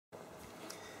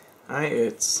Hi,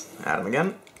 it's Adam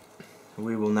again.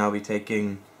 We will now be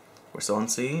taking, we're still on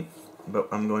C, but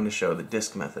I'm going to show the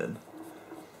disk method.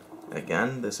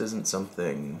 Again, this isn't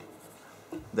something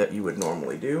that you would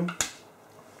normally do,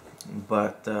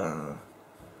 but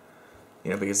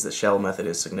because the shell method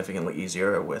is significantly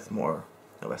easier with more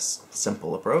of a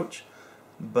simple approach.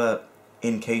 But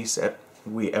in case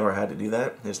we ever had to do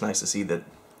that, it's nice to see that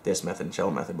this method and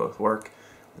shell method both work.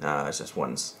 It's just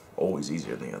one's always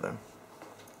easier than the other.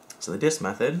 So the disk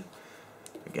method,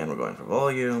 again we're going for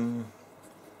volume,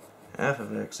 f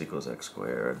of x equals x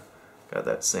squared. Got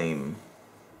that same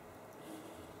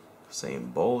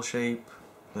bowl shape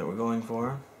that we're going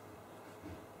for.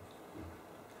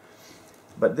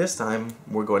 But this time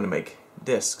we're going to make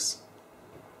disks.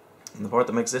 And the part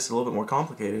that makes this a little bit more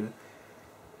complicated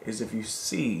is if you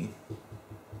see,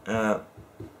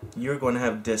 you're going to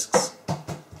have disks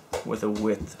with a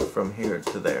width from here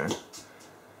to there.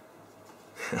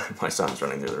 My son's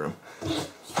running through the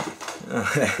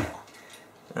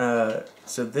room.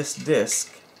 So this disk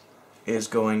is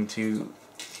going to,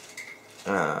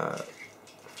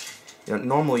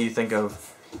 normally you think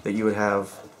of that you would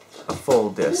have a full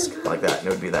disk like that, and it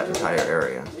would be that entire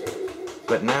area.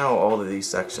 But now all of these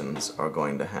sections are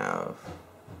going to have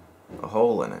a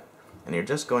hole in it, and you're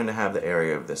just going to have the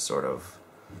area of this sort of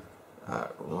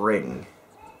ring,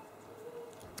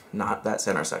 not that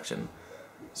center section.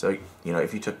 So,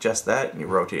 if you took just that and you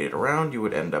rotate it around, you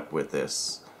would end up with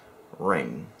this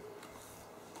ring.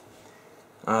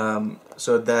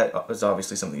 So that is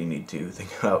obviously something you need to think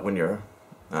about when you're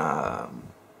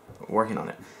working on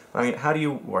it. I mean, how do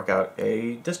you work out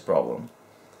a disk problem?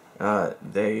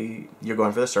 You're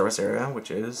going for the surface area,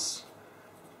 which is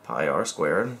pi r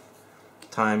squared,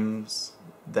 times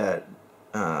that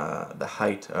the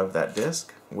height of that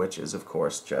disk, which is of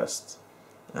course just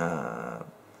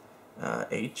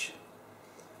h,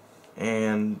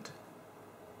 and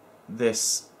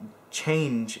this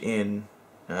change in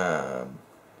h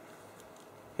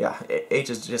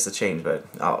is just a change, but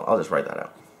I'll just write that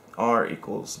out. R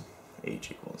equals h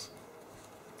equals.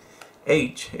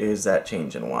 H is that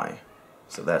change in y,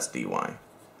 so that's dy.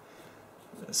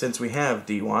 Since we have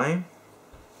dy,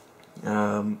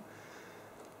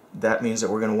 that means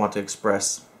that we're going to want to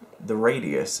express the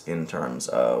radius in terms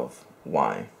of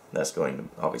y. That's going to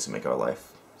obviously make our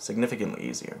life significantly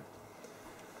easier.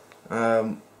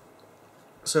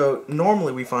 So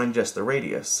normally we find just the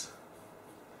radius.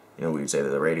 We would say that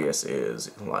the radius is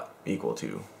equal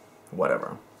to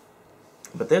whatever.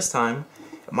 But this time,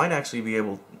 it might actually be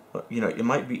able, it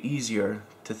might be easier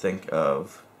to think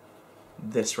of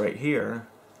this right here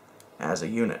as a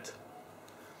unit.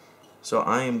 So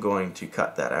I am going to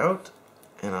cut that out,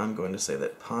 and I'm going to say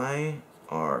that pi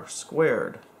r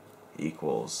squared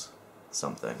equals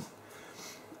something.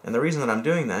 And the reason that I'm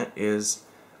doing that is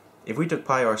if we took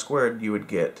pi r squared, you would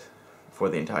get for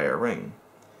the entire ring.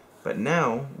 But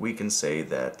now we can say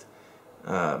that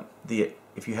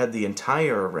if you had the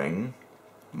entire ring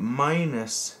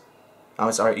minus,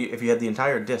 if you had the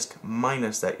entire disk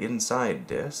minus that inside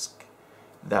disk,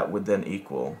 that would then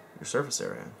equal your surface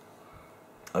area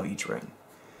of each ring.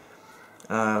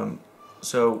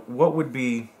 So what would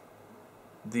be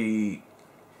the,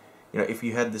 if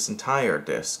you had this entire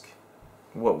disk,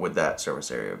 what would that surface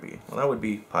area be? Well, that would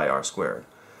be pi r squared.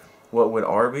 What would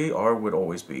r be? R would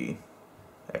always be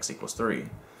x equals 3.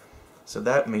 So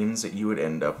that means that you would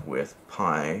end up with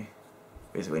pi,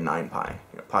 basically 9 pi.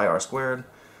 Pi r squared,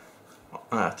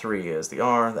 3 is the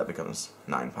r, that becomes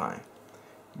 9 pi.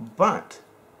 But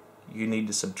you need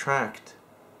to subtract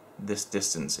this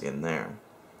distance in there.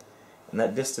 And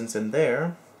that distance in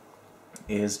there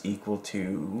is equal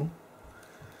to,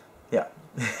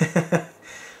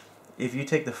 if you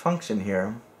take the function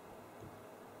here,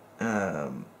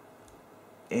 and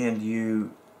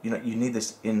you need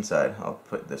this inside, I'll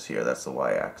put this here, that's the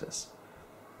y-axis.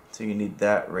 So you need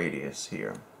that radius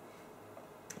here.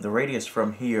 The radius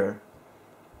from here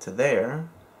to there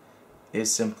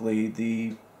is simply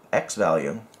the x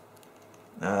value.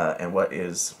 And what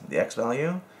is the x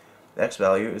value? The x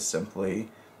value is simply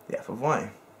the f of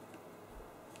y.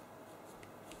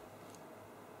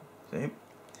 See?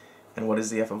 And what is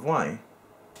the f of y?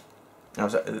 I'm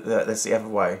sorry, that's the f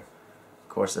of y. Of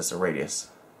course, that's the radius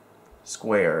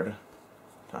squared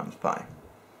times pi.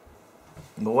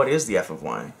 But what is the f of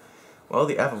y? Well,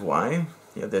 the f of y,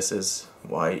 this is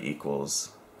y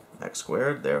equals x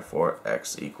squared, therefore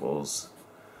x equals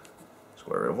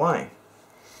square root of y.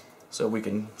 So we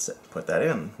can put that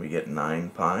in. We get 9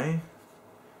 pi,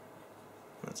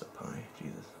 that's a pi,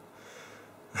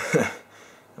 Jesus,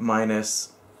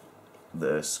 minus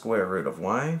the square root of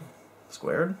y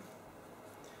squared,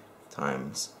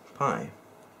 times pi.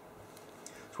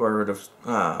 Square root of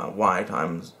y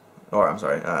times, or I'm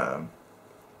sorry, to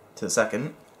the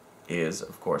second is,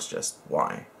 of course, just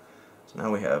y. So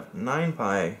now we have 9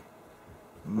 pi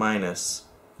minus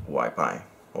y pi,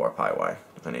 or pi y,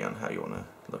 depending on how you want to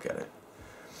look at it.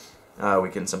 We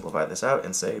can simplify this out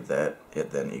and say that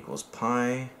it then equals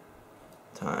pi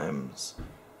times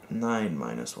 9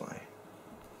 minus y.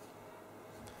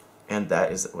 And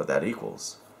that is what that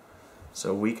equals.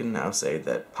 So we can now say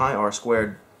that pi r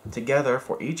squared together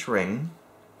for each ring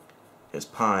is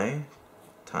pi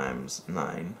times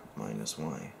 9 minus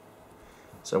y.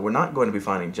 So we're not going to be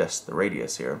finding just the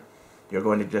radius here. You're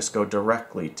going to just go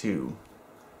directly to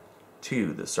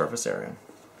the surface area.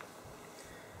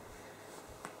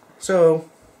 So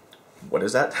what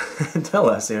does that tell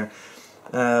us here?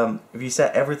 If you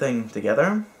set everything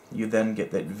together, you then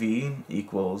get that v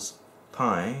equals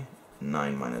pi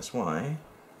 9 minus y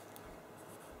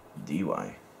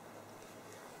dy.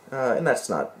 And that's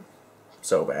not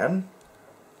so bad.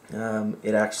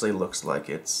 It actually looks like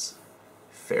it's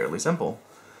fairly simple.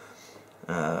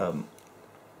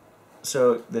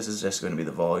 So this is just going to be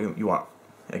the volume. You want,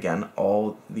 again,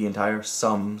 the entire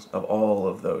sums of all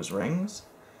of those rings.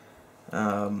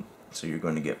 So you're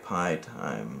going to get pi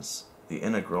times the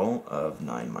integral of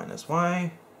 9 minus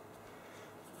y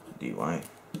dy.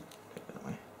 Take that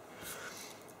away.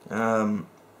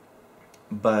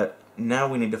 But now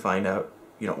we need to find out,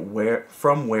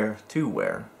 from where to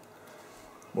where.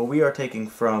 Well, we are taking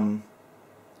from,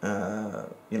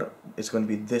 it's going to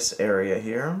be this area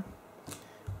here.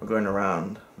 We're going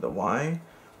around the y.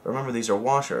 Remember, these are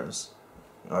washers,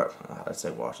 or I'd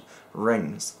say washers,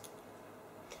 rings.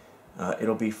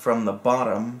 It'll be from the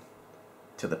bottom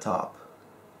to the top.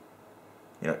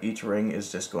 Each ring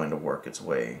is just going to work its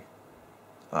way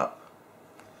up.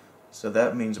 So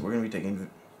that means we're going to be taking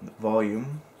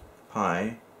volume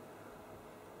pi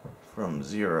from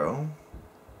 0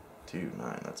 to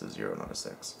 9. That's a 0, not a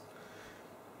 6.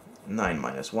 9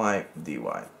 minus y dy.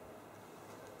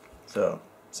 So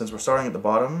since we're starting at the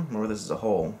bottom, remember this is a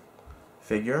whole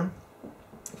figure,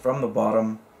 from the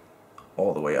bottom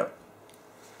all the way up.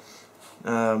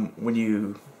 When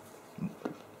you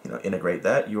integrate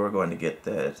that, you are going to get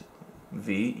that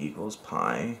v equals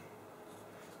pi.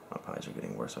 My pi's are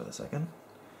getting worse by the second.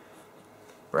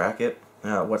 Bracket.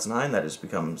 What's 9? That just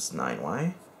becomes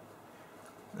 9y.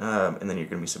 And then you're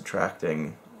going to be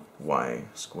subtracting y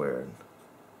squared.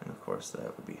 And of course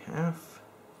that would be half.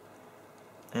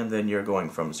 And then you're going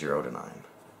from 0 to 9.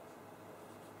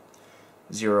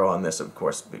 0 on this, of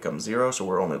course, becomes 0, so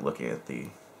we're only looking at the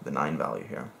 9 value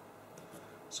here.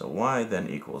 So y then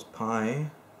equals pi.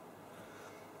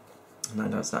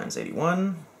 9 times 9 is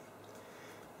 81.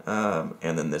 And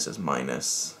then this is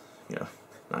minus, 9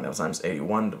 times 9 is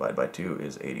 81, divided by 2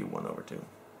 is 81 over 2.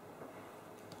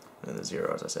 And the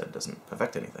 0, as I said, doesn't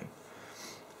affect anything.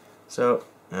 So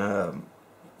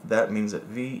that means that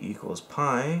v equals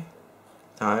pi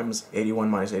times 81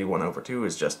 minus 81 over 2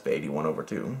 is just 81 over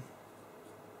 2.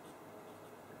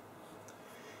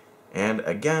 And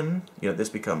again, this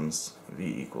becomes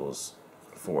v equals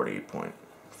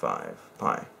 40.5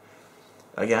 pi.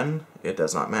 Again, it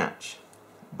does not match.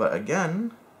 But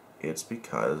again, it's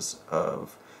because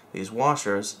of these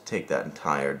washers take that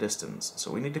entire distance.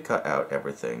 So we need to cut out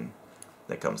everything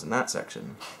that comes in that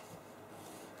section.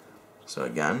 So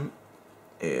again,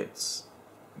 it's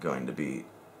going to be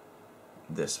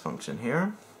this function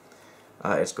here.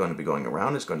 It's going to be going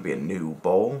around. It's going to be a new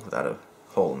bowl without a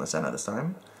hole in the center this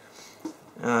time.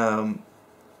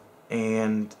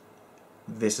 And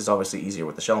this is obviously easier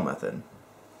with the shell method.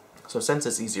 So since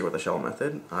it's easier with the shell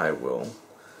method, I will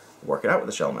work it out with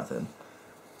the shell method.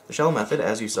 The shell method,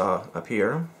 as you saw up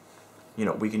here,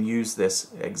 we can use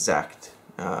this exact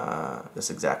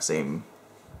same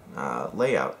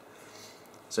layout.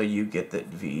 So you get that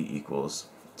v equals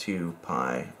 2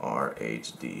 pi r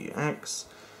h dx,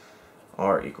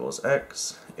 r equals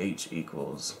x, h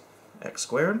equals x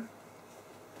squared.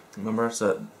 Remember,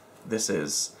 so this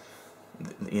is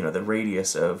the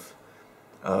radius of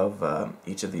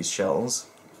each of these shells.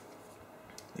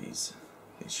 These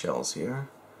shells here.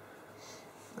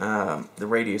 The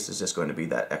radius is just going to be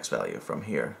that x value from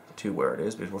here to where it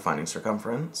is, because we're finding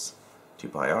circumference, 2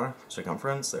 pi r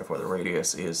circumference. Therefore, the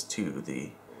radius is to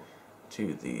the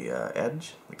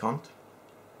edge, the cont.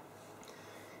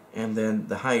 And then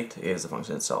the height is the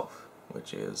function itself,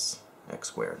 which is x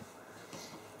squared.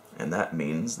 And that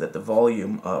means that the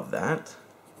volume of that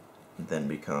then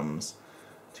becomes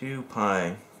 2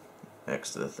 pi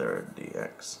x to the third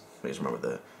dx. Please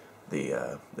remember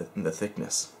the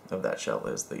thickness of that shell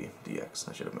is the dx.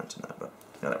 I should have mentioned that, but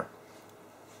whatever.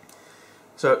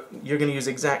 So you're going to use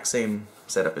the exact same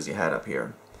setup as you had up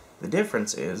here. The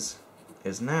difference is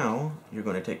now you're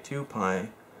going to take 2 pi,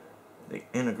 the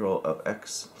integral of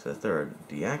x to the third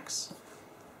dx.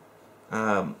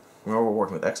 Remember we're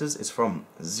working with x's. It's from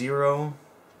 0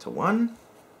 to 1.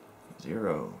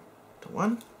 0 to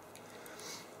 1.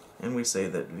 And we say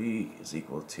that v is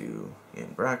equal to,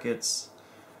 in brackets,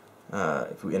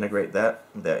 if we integrate that,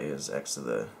 that is x to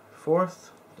the 4th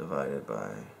divided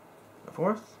by a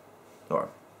 4th, or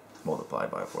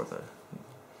multiplied by a 4th,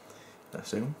 I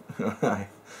assume.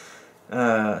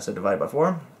 So divide by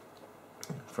 4,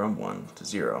 from 1 to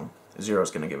 0. 0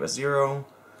 is going to give us 0.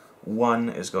 1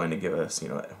 is going to give us,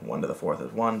 1 to the 4th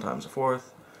is 1 times a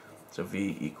 4th. So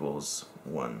v equals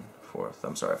 1/4.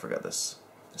 I'm sorry, I forgot this.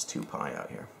 There's 2 pi out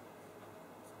here.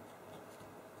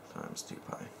 Times 2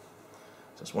 pi.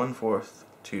 So it's 1/4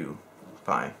 2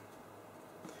 pi,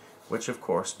 which of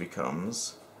course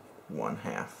becomes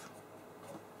 1/2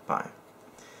 pi.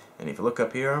 And if you look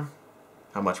up here,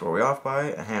 how much were we off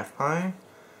by? 1/2 pi.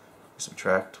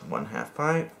 Subtract 1/2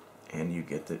 pi, and you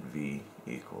get that v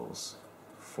equals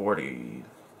 40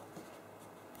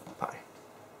 pi.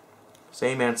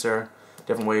 Same answer,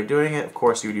 different way of doing it. Of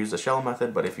course, you would use the shell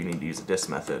method, but if you need to use the disk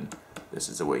method, this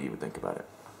is the way you would think about it.